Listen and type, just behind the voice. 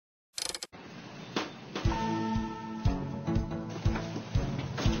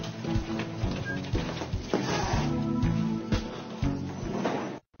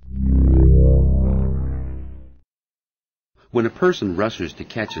When a person rushes to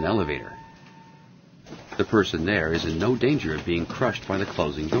catch an elevator, the person there is in no danger of being crushed by the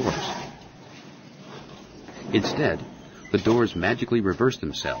closing doors. Instead, the doors magically reverse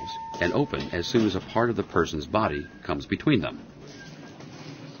themselves and open as soon as a part of the person's body comes between them.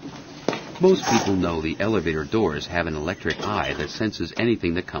 Most people know the elevator doors have an electric eye that senses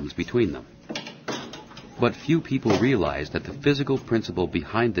anything that comes between them. But few people realize that the physical principle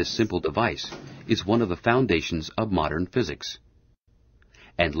behind this simple device is one of the foundations of modern physics,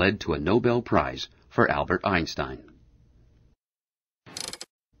 and led to a Nobel Prize for Albert Einstein.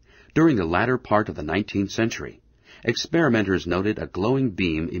 During the latter part of the 19th century, experimenters noted a glowing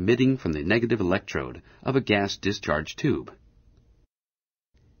beam emitting from the negative electrode of a gas discharge tube.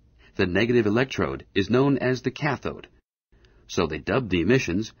 The negative electrode is known as the cathode, so they dubbed the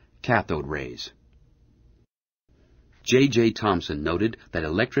emissions cathode rays. J. Thomson noted that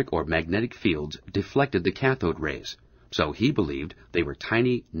electric or magnetic fields deflected the cathode rays, so he believed they were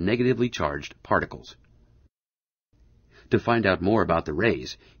tiny negatively charged particles. To find out more about the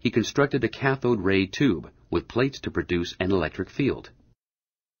rays, he constructed a cathode ray tube with plates to produce an electric field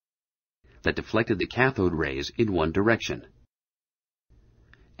that deflected the cathode rays in one direction,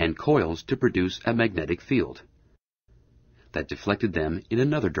 and coils to produce a magnetic field that deflected them in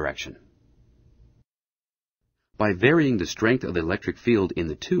another direction. By varying the strength of the electric field in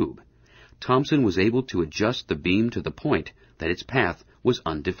the tube, Thomson was able to adjust the beam to the point that its path was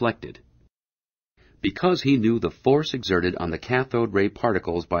undeflected. Because he knew the force exerted on the cathode ray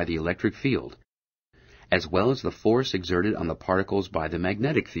particles by the electric field, as well as the force exerted on the particles by the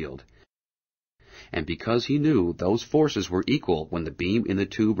magnetic field, and because he knew those forces were equal when the beam in the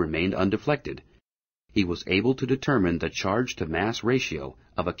tube remained undeflected, he was able to determine the charge-to-mass ratio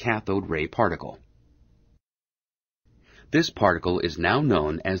of a cathode ray particle. This particle is now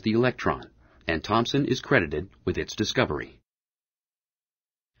known as the electron, and Thomson is credited with its discovery.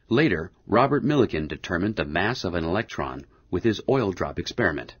 Later, Robert Millikan determined the mass of an electron with his oil drop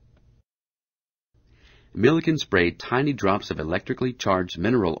experiment. Millikan sprayed tiny drops of electrically charged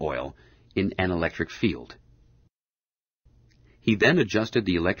mineral oil in an electric field. He then adjusted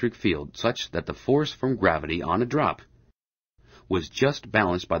the electric field such that the force from gravity on a drop was just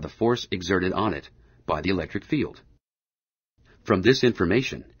balanced by the force exerted on it by the electric field. From this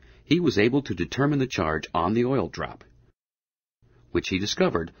information, he was able to determine the charge on the oil drop, which he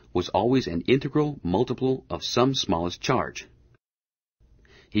discovered was always an integral multiple of some smallest charge.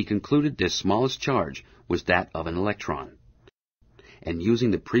 He concluded this smallest charge was that of an electron, and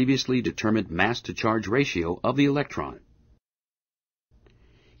using the previously determined mass-to-charge ratio of the electron,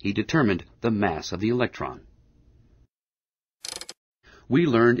 he determined the mass of the electron. We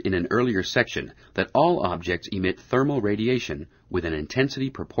learned in an earlier section that all objects emit thermal radiation with an intensity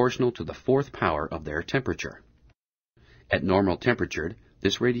proportional to the fourth power of their temperature. At normal temperature,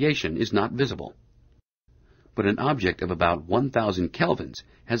 this radiation is not visible, but an object of about 1000 kelvins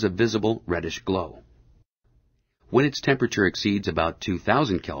has a visible reddish glow. When its temperature exceeds about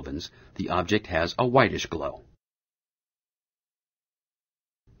 2000 kelvins, the object has a whitish glow.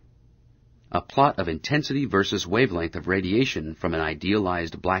 A plot of intensity versus wavelength of radiation from an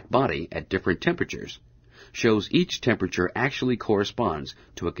idealized black body at different temperatures shows each temperature actually corresponds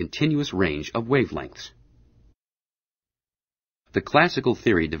to a continuous range of wavelengths. The classical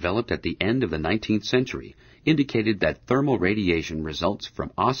theory developed at the end of the 19th century indicated that thermal radiation results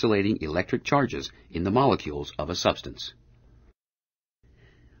from oscillating electric charges in the molecules of a substance.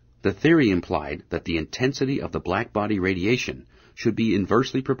 The theory implied that the intensity of the blackbody radiation should be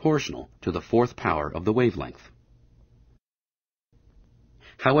inversely proportional to the fourth power of the wavelength.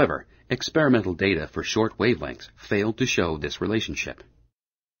 However, experimental data for short wavelengths failed to show this relationship.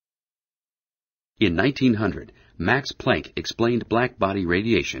 In 1900, Max Planck explained blackbody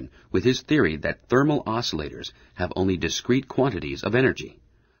radiation with his theory that thermal oscillators have only discrete quantities of energy,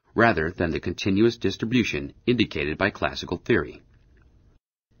 rather than the continuous distribution indicated by classical theory.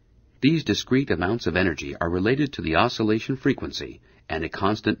 These discrete amounts of energy are related to the oscillation frequency and a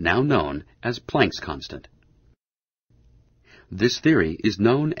constant now known as Planck's constant. This theory is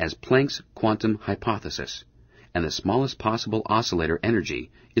known as Planck's quantum hypothesis, and the smallest possible oscillator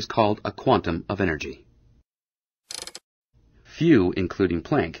energy is called a quantum of energy. Few, including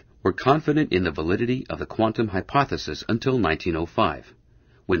Planck, were confident in the validity of the quantum hypothesis until 1905,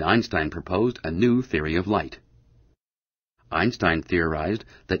 when Einstein proposed a new theory of light. Einstein theorized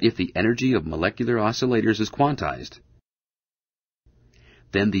that if the energy of molecular oscillators is quantized,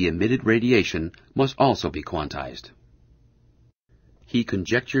 then the emitted radiation must also be quantized. He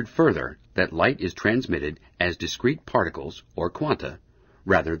conjectured further that light is transmitted as discrete particles or quanta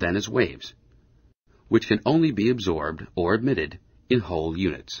rather than as waves, which can only be absorbed or emitted in whole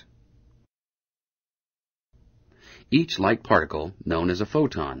units. Each light particle, known as a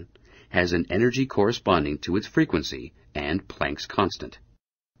photon, has an energy corresponding to its frequency and Planck's constant.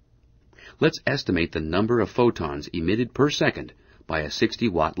 Let's estimate the number of photons emitted per second by a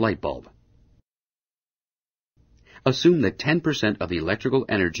 60-watt light bulb. Assume that 10% of the electrical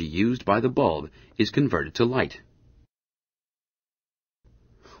energy used by the bulb is converted to light.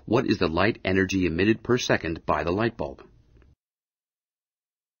 What is the light energy emitted per second by the light bulb?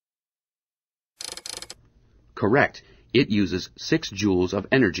 Correct. It uses 6 joules of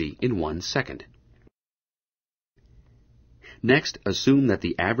energy in 1 second. Next, assume that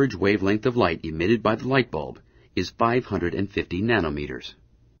the average wavelength of light emitted by the light bulb is 550 nanometers.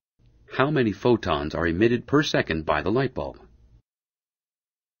 How many photons are emitted per second by the light bulb?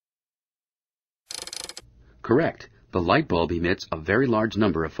 Correct. The light bulb emits a very large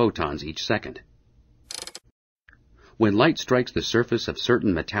number of photons each second. When light strikes the surface of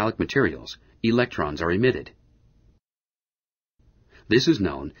certain metallic materials, electrons are emitted. This is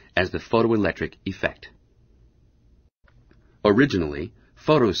known as the photoelectric effect. Originally,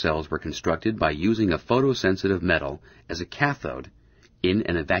 photocells were constructed by using a photosensitive metal as a cathode in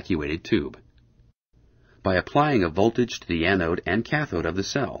an evacuated tube. By applying a voltage to the anode and cathode of the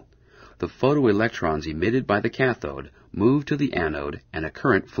cell, the photoelectrons emitted by the cathode move to the anode and a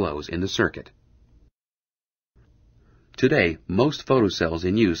current flows in the circuit. Today, most photocells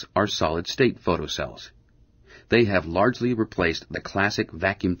in use are solid-state photocells. They have largely replaced the classic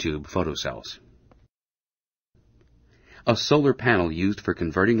vacuum tube photocells. A solar panel used for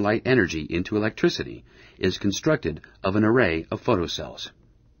converting light energy into electricity is constructed of an array of photocells.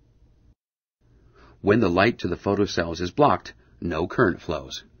 When the light to the photocells is blocked, no current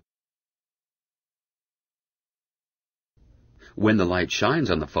flows. When the light shines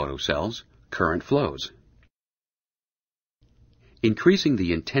on the photocells, current flows. Increasing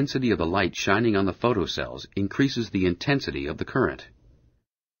the intensity of the light shining on the photocells increases the intensity of the current.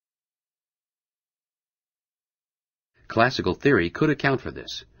 Classical theory could account for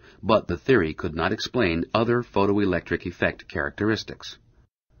this, but the theory could not explain other photoelectric effect characteristics.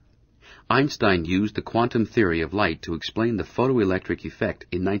 Einstein used the quantum theory of light to explain the photoelectric effect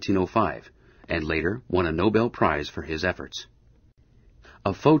in 1905, and later won a Nobel Prize for his efforts.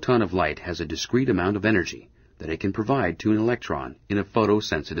 A photon of light has a discrete amount of energy that it can provide to an electron in a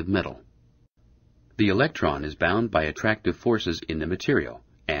photosensitive metal. The electron is bound by attractive forces in the material,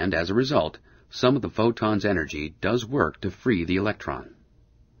 and as a result, some of the photon's energy does work to free the electron.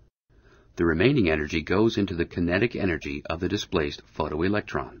 The remaining energy goes into the kinetic energy of the displaced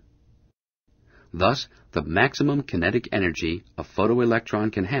photoelectron. Thus, the maximum kinetic energy a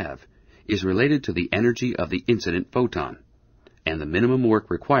photoelectron can have is related to the energy of the incident photon, and the minimum work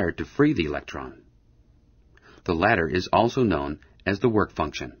required to free the electron. The latter is also known as the work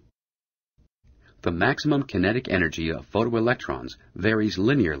function. The maximum kinetic energy of photoelectrons varies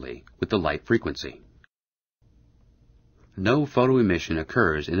linearly with the light frequency. No photoemission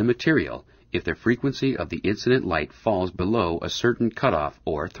occurs in a material if the frequency of the incident light falls below a certain cutoff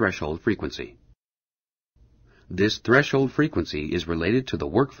or threshold frequency. This threshold frequency is related to the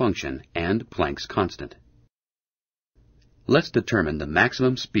work function and Planck's constant. Let's determine the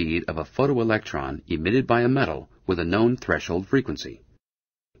maximum speed of a photoelectron emitted by a metal with a known threshold frequency,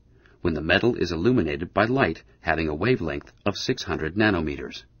 when the metal is illuminated by light having a wavelength of 600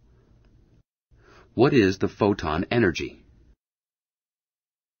 nanometers. What is the photon energy?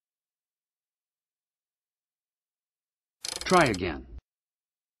 Try again.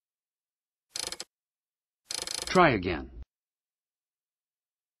 Try again.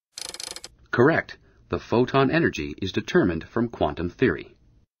 Correct. The photon energy is determined from quantum theory.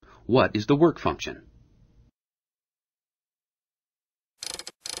 What is the work function?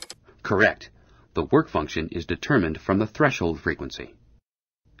 Correct. The work function is determined from the threshold frequency.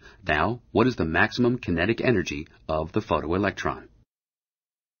 Now, what is the maximum kinetic energy of the photoelectron?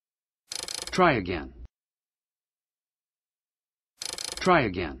 Try again. Try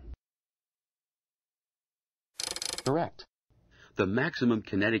again. Correct. The maximum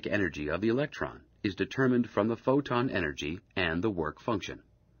kinetic energy of the electron is determined from the photon energy and the work function.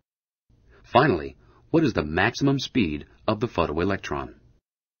 Finally, what is the maximum speed of the photoelectron?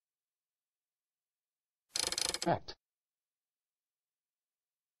 Correct.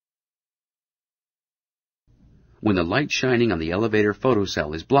 When the light shining on the elevator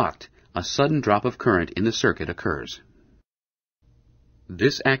photocell is blocked, a sudden drop of current in the circuit occurs.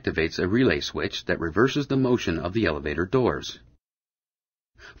 This activates a relay switch that reverses the motion of the elevator doors.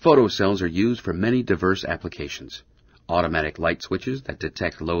 Photocells are used for many diverse applications. Automatic light switches that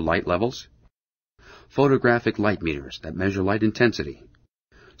detect low light levels, photographic light meters that measure light intensity,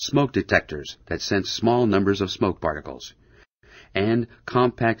 smoke detectors that sense small numbers of smoke particles, and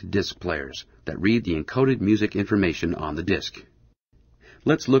compact disc players that read the encoded music information on the disc.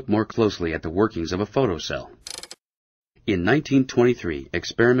 Let's look more closely at the workings of a photocell. In 1923,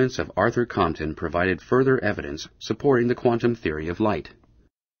 experiments of Arthur Compton provided further evidence supporting the quantum theory of light.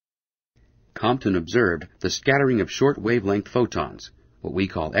 Compton observed the scattering of short wavelength photons, what we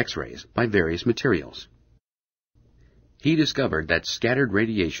call X-rays, by various materials. He discovered that scattered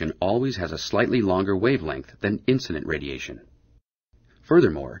radiation always has a slightly longer wavelength than incident radiation.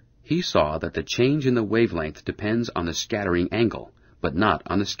 Furthermore, he saw that the change in the wavelength depends on the scattering angle, but not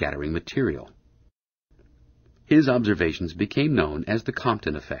on the scattering material. His observations became known as the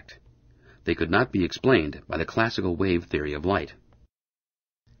Compton effect. They could not be explained by the classical wave theory of light.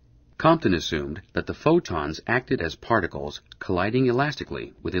 Compton assumed that the photons acted as particles colliding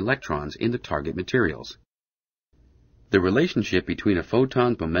elastically with electrons in the target materials. The relationship between a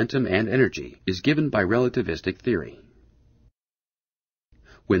photon's momentum and energy is given by relativistic theory.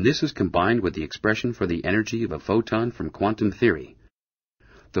 When this is combined with the expression for the energy of a photon from quantum theory,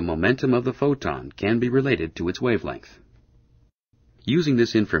 the momentum of the photon can be related to its wavelength. Using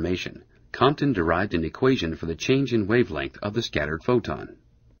this information, Compton derived an equation for the change in wavelength of the scattered photon.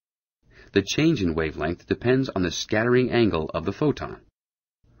 The change in wavelength depends on the scattering angle of the photon,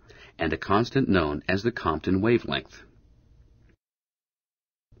 and a constant known as the Compton wavelength.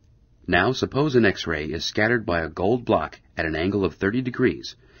 Now suppose an X-ray is scattered by a gold block at an angle of 30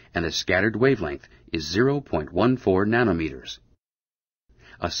 degrees, and the scattered wavelength is 0.14 nanometers.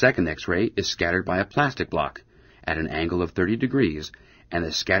 A second X-ray is scattered by a plastic block at an angle of 30 degrees, and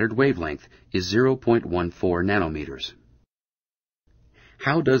the scattered wavelength is 0.14 nanometers.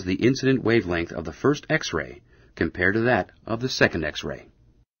 How does the incident wavelength of the first X-ray compare to that of the second X-ray?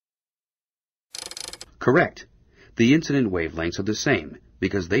 Correct. The incident wavelengths are the same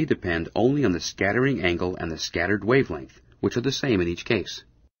because they depend only on the scattering angle and the scattered wavelength, which are the same in each case.